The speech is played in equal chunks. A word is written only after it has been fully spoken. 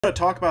To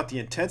talk about the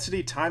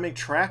intensity, timing,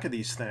 track of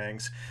these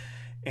things.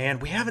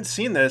 And we haven't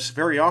seen this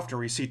very often.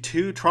 We see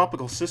two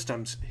tropical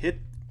systems hit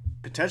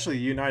potentially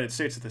the United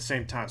States at the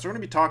same time. So we're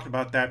going to be talking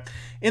about that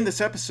in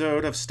this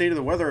episode of State of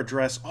the Weather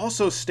Address.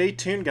 Also, stay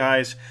tuned,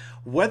 guys.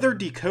 Weather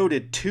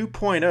Decoded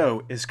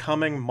 2.0 is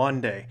coming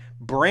Monday.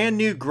 Brand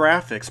new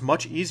graphics,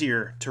 much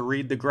easier to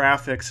read the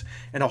graphics,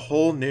 and a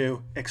whole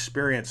new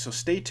experience. So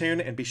stay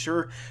tuned and be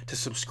sure to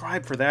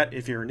subscribe for that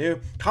if you're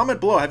new. Comment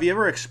below, have you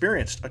ever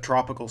experienced a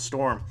tropical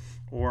storm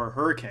or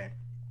hurricane?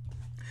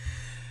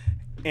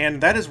 And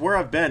that is where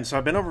I've been. So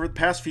I've been over the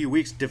past few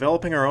weeks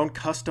developing our own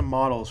custom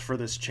models for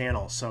this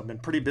channel. So I've been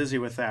pretty busy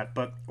with that.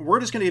 But we're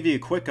just going to give you a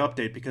quick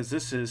update because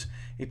this is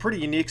a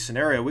pretty unique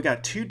scenario. We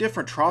got two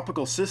different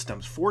tropical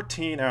systems,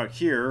 14 out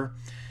here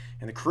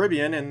in the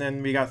Caribbean, and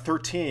then we got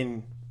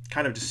 13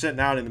 kind of just sitting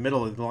out in the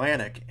middle of the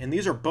Atlantic. And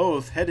these are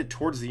both headed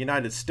towards the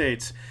United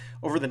States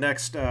over the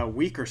next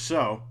week or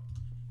so.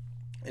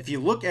 If you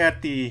look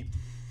at the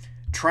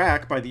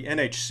track by the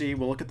NHC,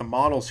 we'll look at the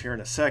models here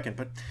in a second,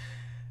 but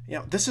you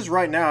know, this is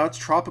right now, it's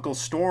tropical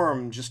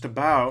storm just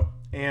about,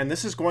 and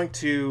this is going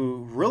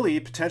to really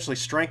potentially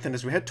strengthen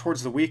as we head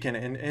towards the weekend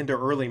and into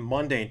early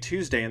Monday and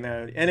Tuesday. And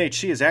the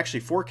NHC is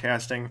actually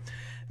forecasting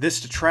this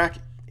to track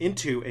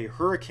into a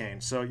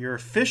hurricane. So your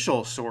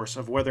official source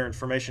of weather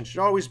information should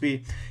always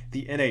be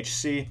the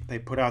NHC. They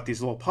put out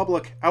these little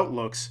public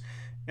outlooks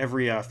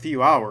every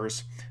few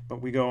hours,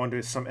 but we go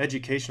into some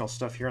educational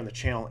stuff here on the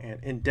channel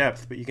and in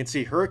depth. But you can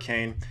see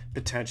hurricane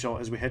potential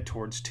as we head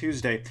towards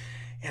Tuesday.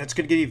 And it's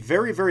going to get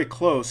very, very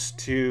close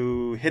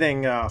to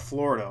hitting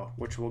Florida,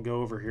 which we'll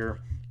go over here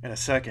in a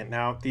second.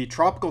 Now, the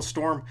tropical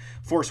storm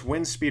force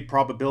wind speed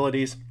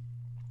probabilities,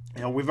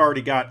 you know, we've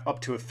already got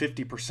up to a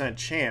 50%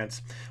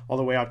 chance all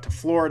the way out to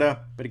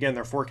Florida. But again,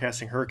 they're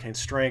forecasting hurricane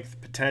strength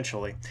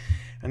potentially.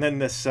 And then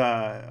this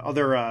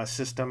other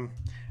system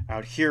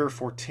out here,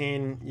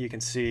 14, you can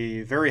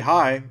see very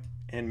high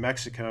in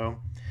Mexico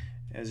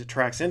as it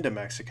tracks into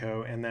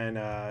Mexico. And then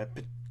a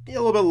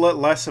little bit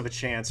less of a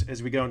chance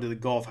as we go into the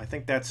Gulf. I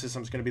think that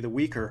system is going to be the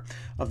weaker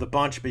of the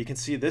bunch, but you can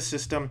see this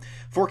system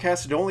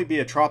forecasted to only be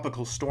a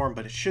tropical storm,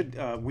 but it should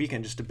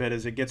weaken just a bit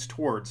as it gets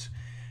towards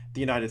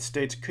the United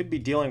States. Could be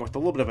dealing with a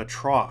little bit of a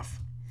trough.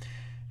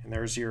 And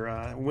there's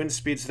your wind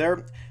speeds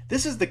there.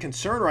 This is the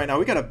concern right now.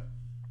 We got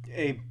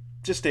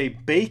just a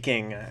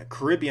baking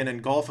Caribbean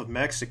and Gulf of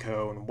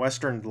Mexico and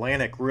Western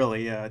Atlantic,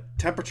 really.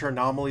 Temperature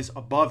anomalies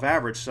above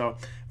average, so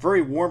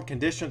very warm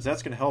conditions.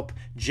 That's going to help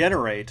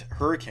generate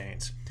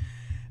hurricanes.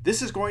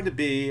 This is going to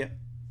be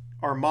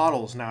our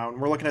models now,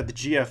 and we're looking at the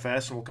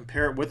GFS, and we'll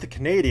compare it with the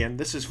Canadian.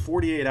 This is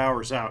 48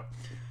 hours out.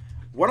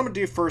 What I'm going to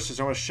do first is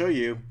I'm going to show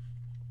you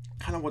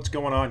kind of what's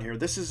going on here.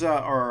 This is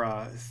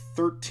our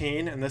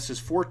 13, and this is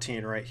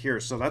 14 right here.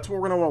 So that's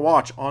what we're going to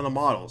watch on the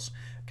models.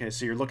 Okay,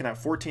 so you're looking at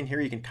 14 here.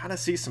 You can kind of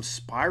see some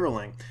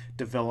spiraling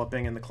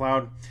developing in the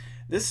cloud.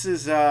 This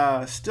is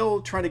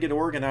still trying to get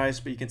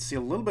organized, but you can see a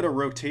little bit of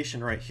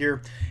rotation right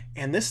here.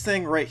 And this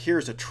thing right here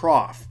is a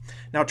trough.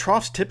 Now,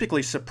 troughs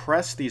typically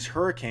suppress these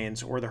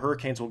hurricanes, or the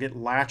hurricanes will get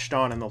latched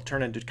on and they'll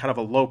turn into kind of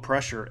a low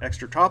pressure,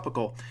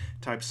 extratropical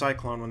type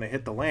cyclone when they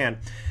hit the land.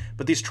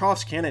 But these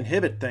troughs can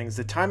inhibit things.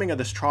 The timing of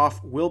this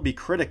trough will be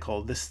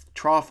critical. This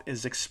trough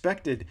is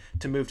expected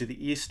to move to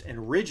the east,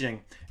 and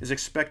ridging is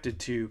expected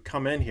to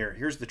come in here.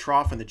 Here's the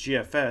trough in the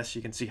GFS.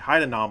 You can see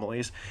height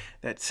anomalies.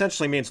 That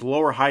essentially means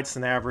lower heights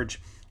than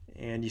average.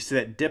 And you see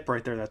that dip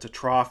right there, that's a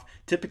trough.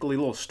 Typically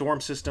little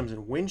storm systems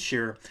and wind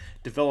shear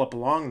develop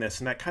along this,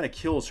 and that kind of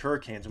kills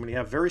hurricanes. When you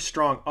have very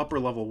strong upper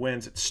level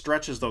winds, it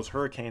stretches those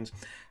hurricanes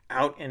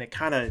out and it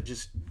kind of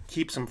just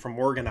keeps them from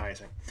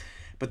organizing.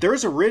 But there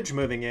is a ridge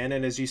moving in,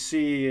 and as you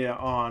see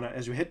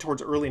as we head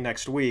towards early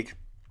next week,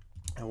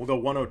 and we'll go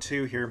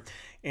 102 here,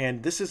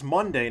 and this is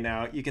Monday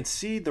now, you can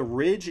see the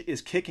ridge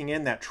is kicking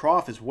in. That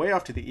trough is way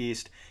off to the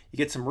east. You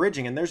get some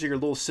ridging, and there's your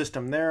little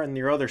system there and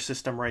your other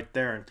system right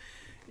there.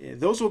 And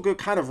those will go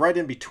kind of right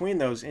in between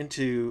those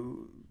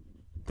into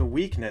the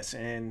weakness,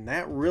 and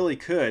that really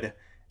could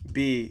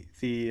be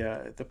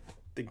the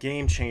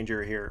game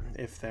changer here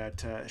if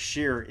that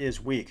shear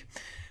is weak.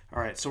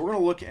 All right, so we're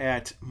going to look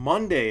at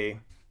Monday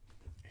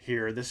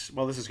here. This is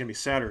going to be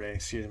Saturday,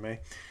 excuse me.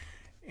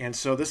 And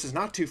so this is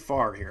not too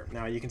far here.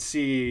 Now you can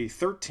see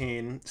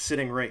 13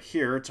 sitting right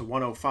here. It's a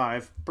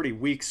 105, pretty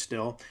weak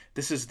still.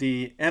 This is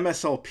the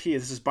MSLP.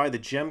 This is by the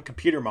GEM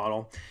computer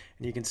model,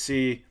 and you can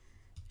see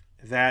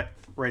that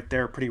right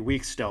there, pretty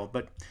weak still.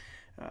 But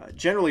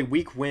generally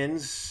weak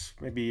winds,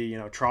 maybe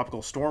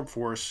tropical storm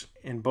force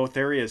in both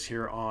areas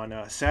here on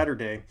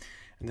Saturday.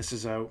 And this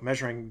is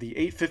measuring the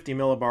 850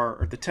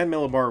 millibar or the 10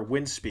 millibar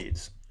wind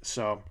speeds.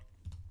 So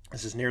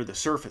this is near the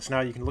surface.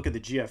 Now you can look at the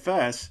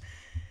GFS,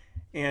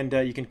 and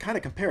you can kind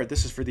of compare it.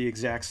 This is for the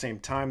exact same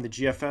time. The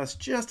GFS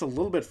just a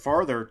little bit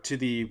farther to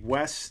the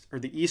west or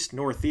the east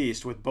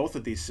northeast with both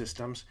of these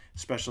systems,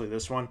 especially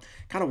this one,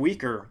 kind of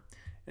weaker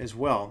as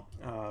well,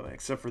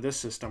 except for this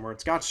system where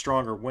it's got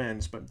stronger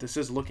winds, but this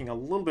is looking a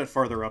little bit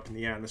farther up in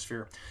the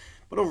atmosphere.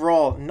 But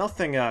overall,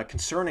 nothing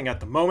concerning at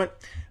the moment.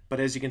 But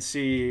as you can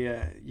see,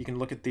 you can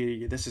look at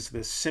this is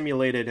the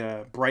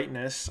simulated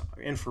brightness,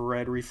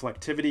 infrared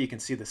reflectivity. You can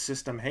see the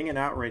system hanging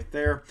out right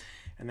there.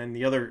 And then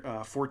the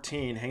other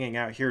 14 hanging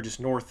out here just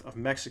north of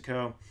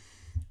Mexico.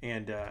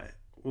 And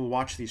we'll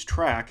watch these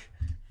track.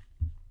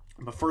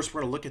 But first,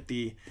 we're going to look at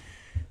the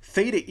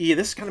theta E.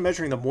 This is kind of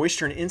measuring the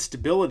moisture and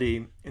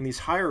instability in these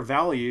higher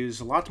values.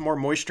 A lot more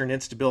moisture and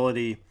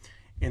instability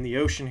in the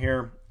ocean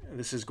here.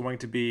 This is going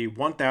to be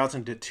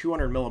 1,000 to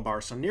 200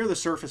 millibars, so near the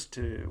surface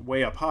to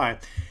way up high.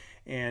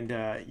 And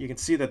you can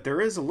see that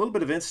there is a little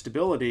bit of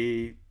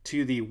instability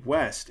to the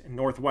west and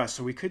northwest,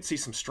 so we could see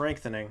some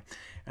strengthening.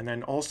 And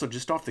then also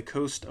just off the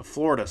coast of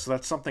Florida, so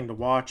that's something to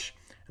watch.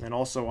 And then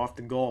also off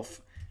the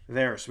Gulf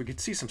there, so we could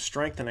see some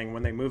strengthening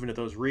when they move into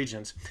those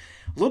regions.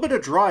 A little bit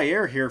of dry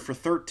air here for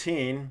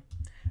 13,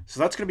 so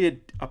that's going to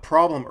be a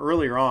problem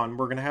earlier on.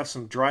 We're going to have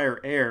some drier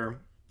air,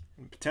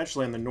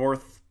 potentially in the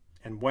north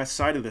and west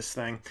side of this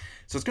thing.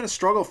 So it's going to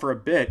struggle for a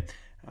bit.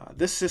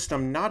 This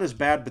system, not as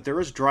bad, but there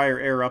is drier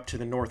air up to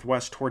the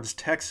northwest towards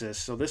Texas.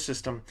 So this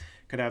system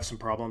could have some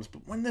problems.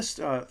 But when this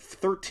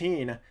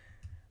 13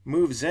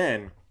 moves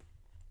in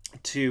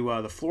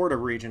to the Florida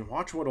region,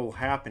 watch what will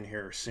happen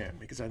here soon,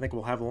 because I think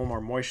we'll have a little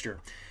more moisture.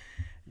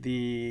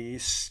 The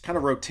kind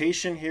of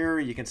rotation here,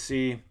 you can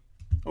see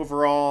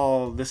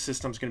overall this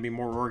system's going to be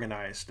more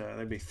organized.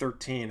 There'd be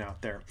 13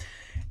 out there.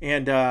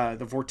 And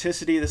the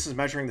vorticity, this is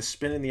measuring the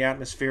spin in the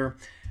atmosphere.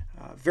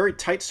 Very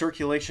tight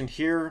circulation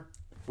here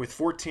with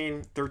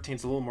 14. 13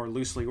 is a little more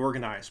loosely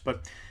organized.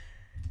 But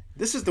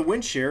this is the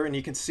wind shear, and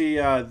you can see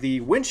the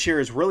wind shear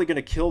is really going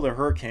to kill the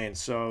hurricane.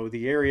 So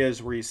the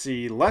areas where you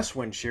see less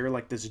wind shear,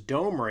 like this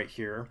dome right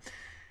here,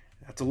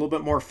 that's a little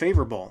bit more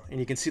favorable. And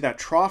you can see that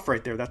trough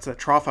right there. That's that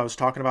trough I was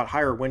talking about,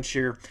 higher wind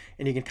shear.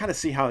 And you can kind of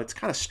see how it's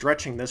kind of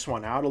stretching this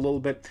one out a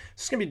little bit.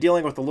 It's going to be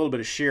dealing with a little bit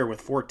of shear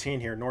with 14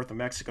 here north of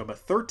Mexico, but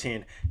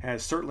 13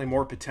 has certainly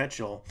more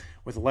potential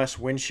with less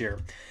wind shear.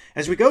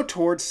 As we go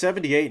towards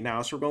 78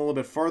 now, so we're going a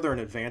little bit farther in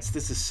advance.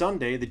 This is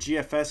Sunday. The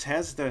GFS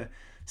has the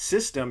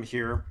system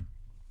here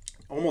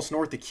almost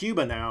north of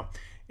Cuba now.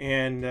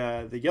 And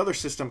the other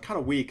system kind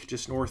of weak,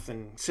 just north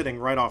and sitting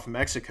right off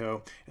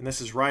Mexico. And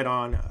this is right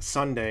on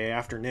Sunday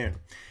afternoon.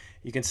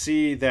 You can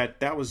see that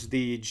that was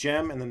the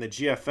GEM and then the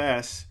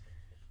GFS,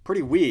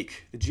 pretty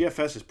weak. The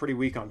GFS is pretty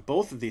weak on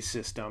both of these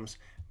systems,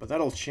 but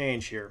that'll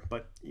change here.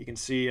 But you can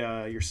see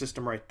your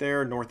system right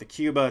there, north of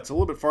Cuba. It's a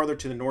little bit farther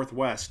to the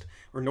northwest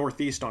or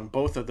northeast on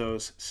both of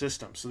those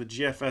systems. So the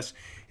GFS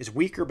is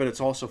weaker, but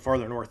it's also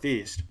farther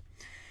northeast.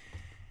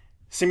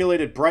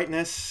 Simulated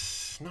brightness,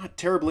 not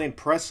terribly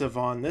impressive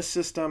on this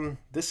system.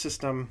 This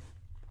system,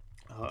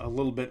 a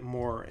little bit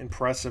more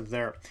impressive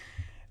there.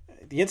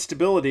 The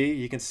instability,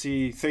 you can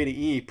see theta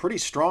E pretty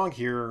strong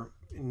here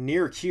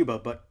near Cuba,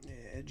 but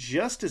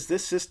just as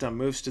this system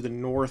moves to the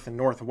north and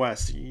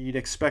northwest, you'd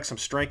expect some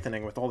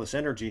strengthening with all this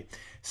energy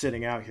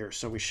sitting out here.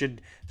 So we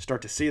should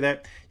start to see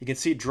that. You can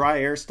see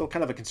dry air, still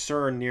kind of a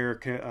concern near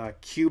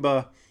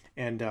Cuba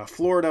and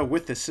Florida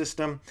with this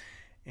system.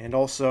 And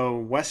also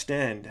West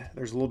End,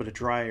 there's a little bit of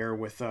dry air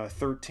with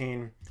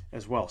 13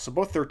 as well. So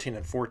both 13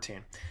 and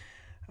 14.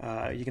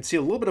 You can see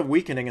a little bit of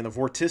weakening in the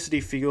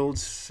vorticity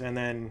fields. And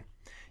then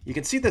you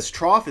can see this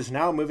trough is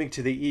now moving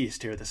to the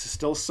east here. This is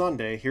still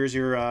Sunday. Here's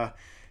your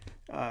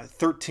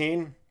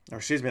 13, or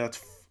excuse me,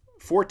 that's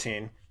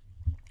 14.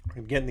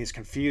 I'm getting these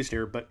confused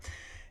here, but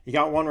you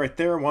got one right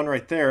there, one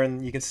right there.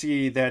 And you can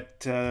see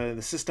that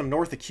the system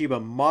north of Cuba,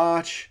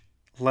 much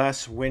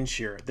less wind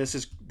shear.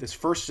 This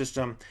first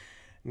system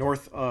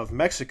north of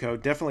Mexico,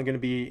 definitely going to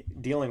be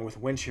dealing with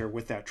wind shear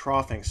with that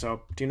troughing.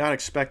 So do not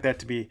expect that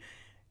to be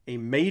a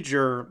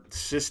major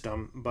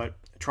system, but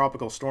a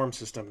tropical storm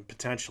system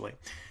potentially.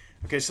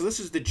 Okay, so this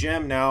is the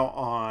GEM now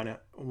on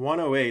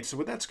 108. So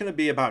what that's going to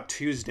be about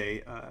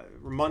Tuesday,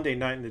 Monday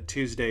night into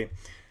Tuesday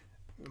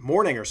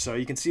morning or so.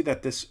 You can see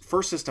that this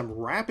first system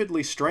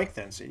rapidly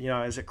strengthens,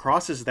 as it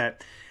crosses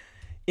that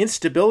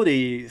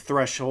instability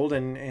threshold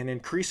and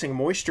increasing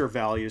moisture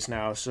values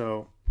now.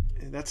 So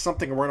that's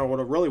something we're going to want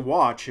to really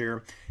watch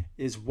here,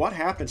 is what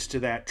happens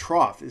to that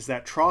trough. Is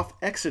that trough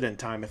exit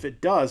time? If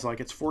it does, like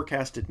it's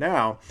forecasted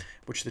now,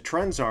 which the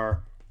trends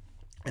are,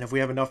 and if we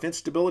have enough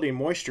instability and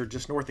moisture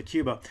just north of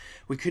Cuba,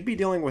 we could be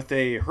dealing with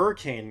a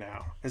hurricane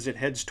now as it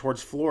heads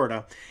towards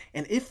Florida.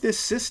 And if this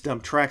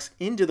system tracks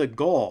into the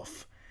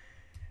Gulf,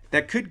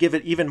 that could give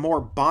it even more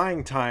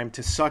buying time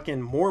to suck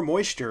in more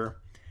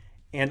moisture,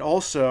 and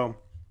also,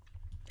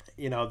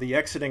 the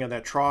exiting of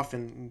that trough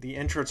and the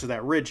entrance of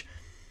that ridge.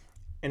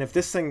 And if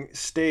this thing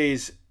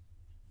stays,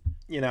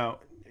 it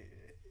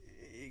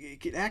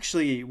could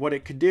actually, what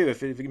it could do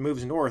if it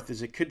moves north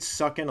is it could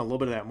suck in a little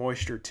bit of that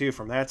moisture too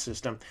from that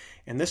system.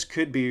 And this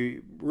could be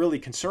really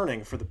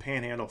concerning for the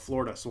Panhandle,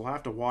 Florida. So we'll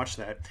have to watch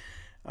that,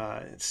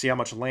 see how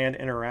much land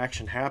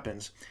interaction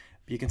happens.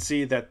 But you can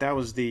see that that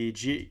was the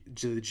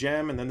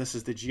GEM, and then this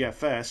is the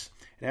GFS.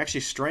 It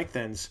actually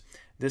strengthens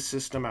this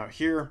system out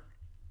here.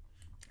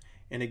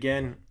 And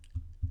again,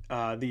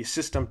 the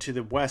system to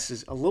the west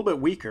is a little bit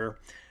weaker.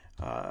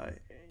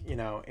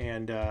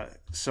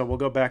 So we'll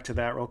go back to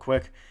that real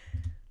quick.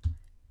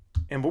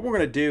 And what we're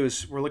going to do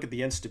is we'll look at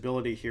the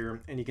instability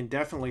here, and you can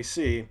definitely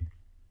see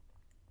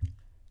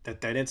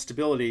that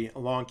instability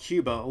along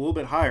Cuba a little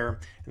bit higher,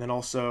 and then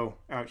also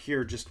out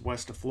here just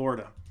west of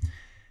Florida.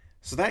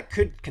 So that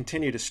could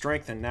continue to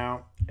strengthen.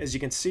 Now, as you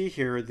can see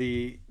here,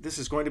 this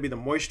is going to be the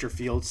moisture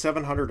field,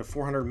 700 to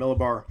 400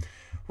 millibar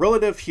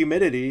relative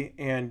humidity,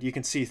 and you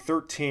can see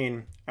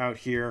 13 out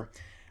here.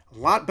 A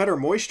lot better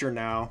moisture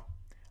now.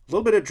 A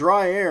little bit of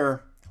dry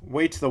air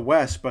way to the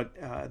west, but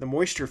the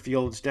moisture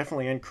fields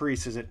definitely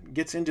increase as it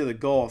gets into the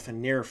Gulf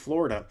and near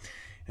Florida.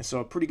 And so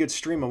a pretty good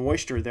stream of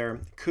moisture there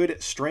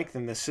could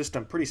strengthen the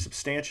system pretty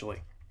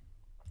substantially.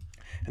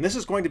 And this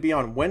is going to be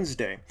on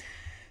Wednesday.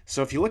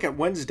 So if you look at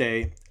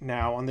Wednesday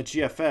now on the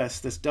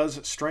GFS, this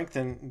does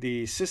strengthen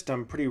the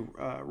system pretty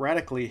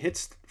radically,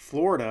 hits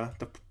Florida,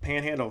 the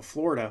panhandle of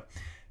Florida,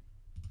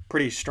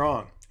 pretty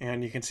strong.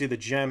 And you can see the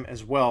gem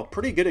as well.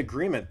 Pretty good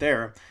agreement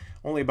there.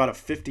 Only about a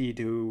 50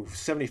 to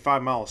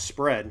 75 mile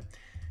spread.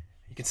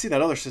 You can see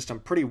that other system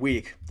pretty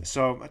weak.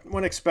 So I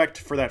wouldn't expect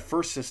for that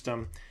first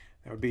system,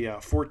 that would be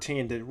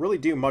 14, to really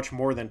do much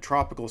more than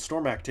tropical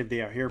storm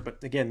activity out here.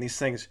 But again, these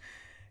things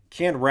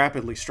can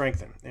rapidly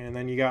strengthen. And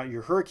then you got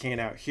your hurricane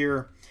out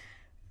here,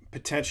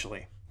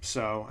 potentially.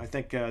 So I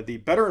think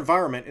the better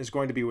environment is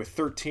going to be with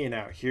 13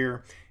 out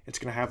here. It's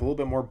going to have a little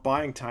bit more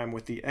buying time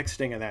with the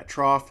exiting of that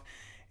trough,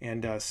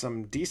 and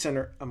some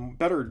decent,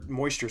 better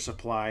moisture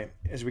supply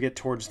as we get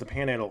towards the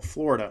panhandle of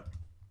Florida.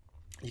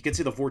 You can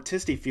see the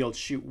vorticity field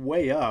shoot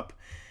way up,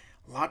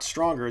 a lot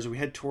stronger as we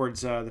head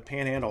towards the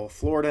panhandle of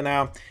Florida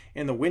now.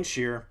 And the wind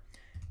shear,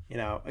 you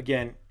know,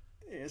 again,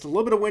 it's a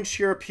little bit of wind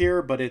shear up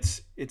here, but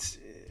it's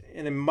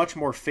in a much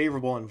more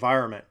favorable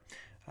environment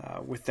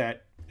with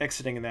that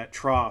exiting in that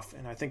trough.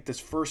 And I think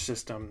this first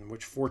system,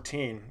 which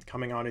 14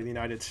 coming onto the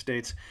United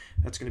States,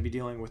 that's going to be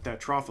dealing with that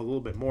trough a little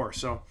bit more.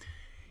 So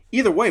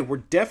either way, we're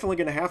definitely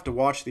going to have to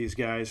watch these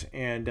guys,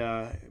 and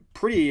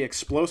pretty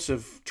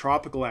explosive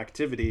tropical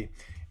activity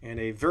and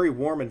a very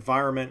warm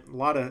environment. A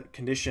lot of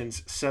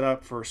conditions set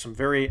up for some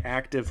very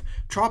active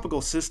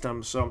tropical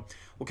systems. So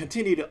we'll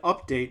continue to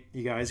update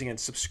you guys. Again,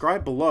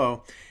 subscribe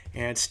below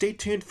and stay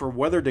tuned for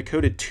Weather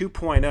Decoded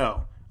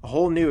 2.0, a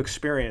whole new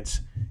experience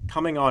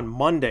coming on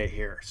Monday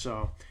here.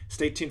 So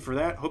stay tuned for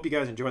that. Hope you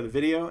guys enjoy the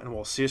video, and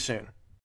we'll see you soon.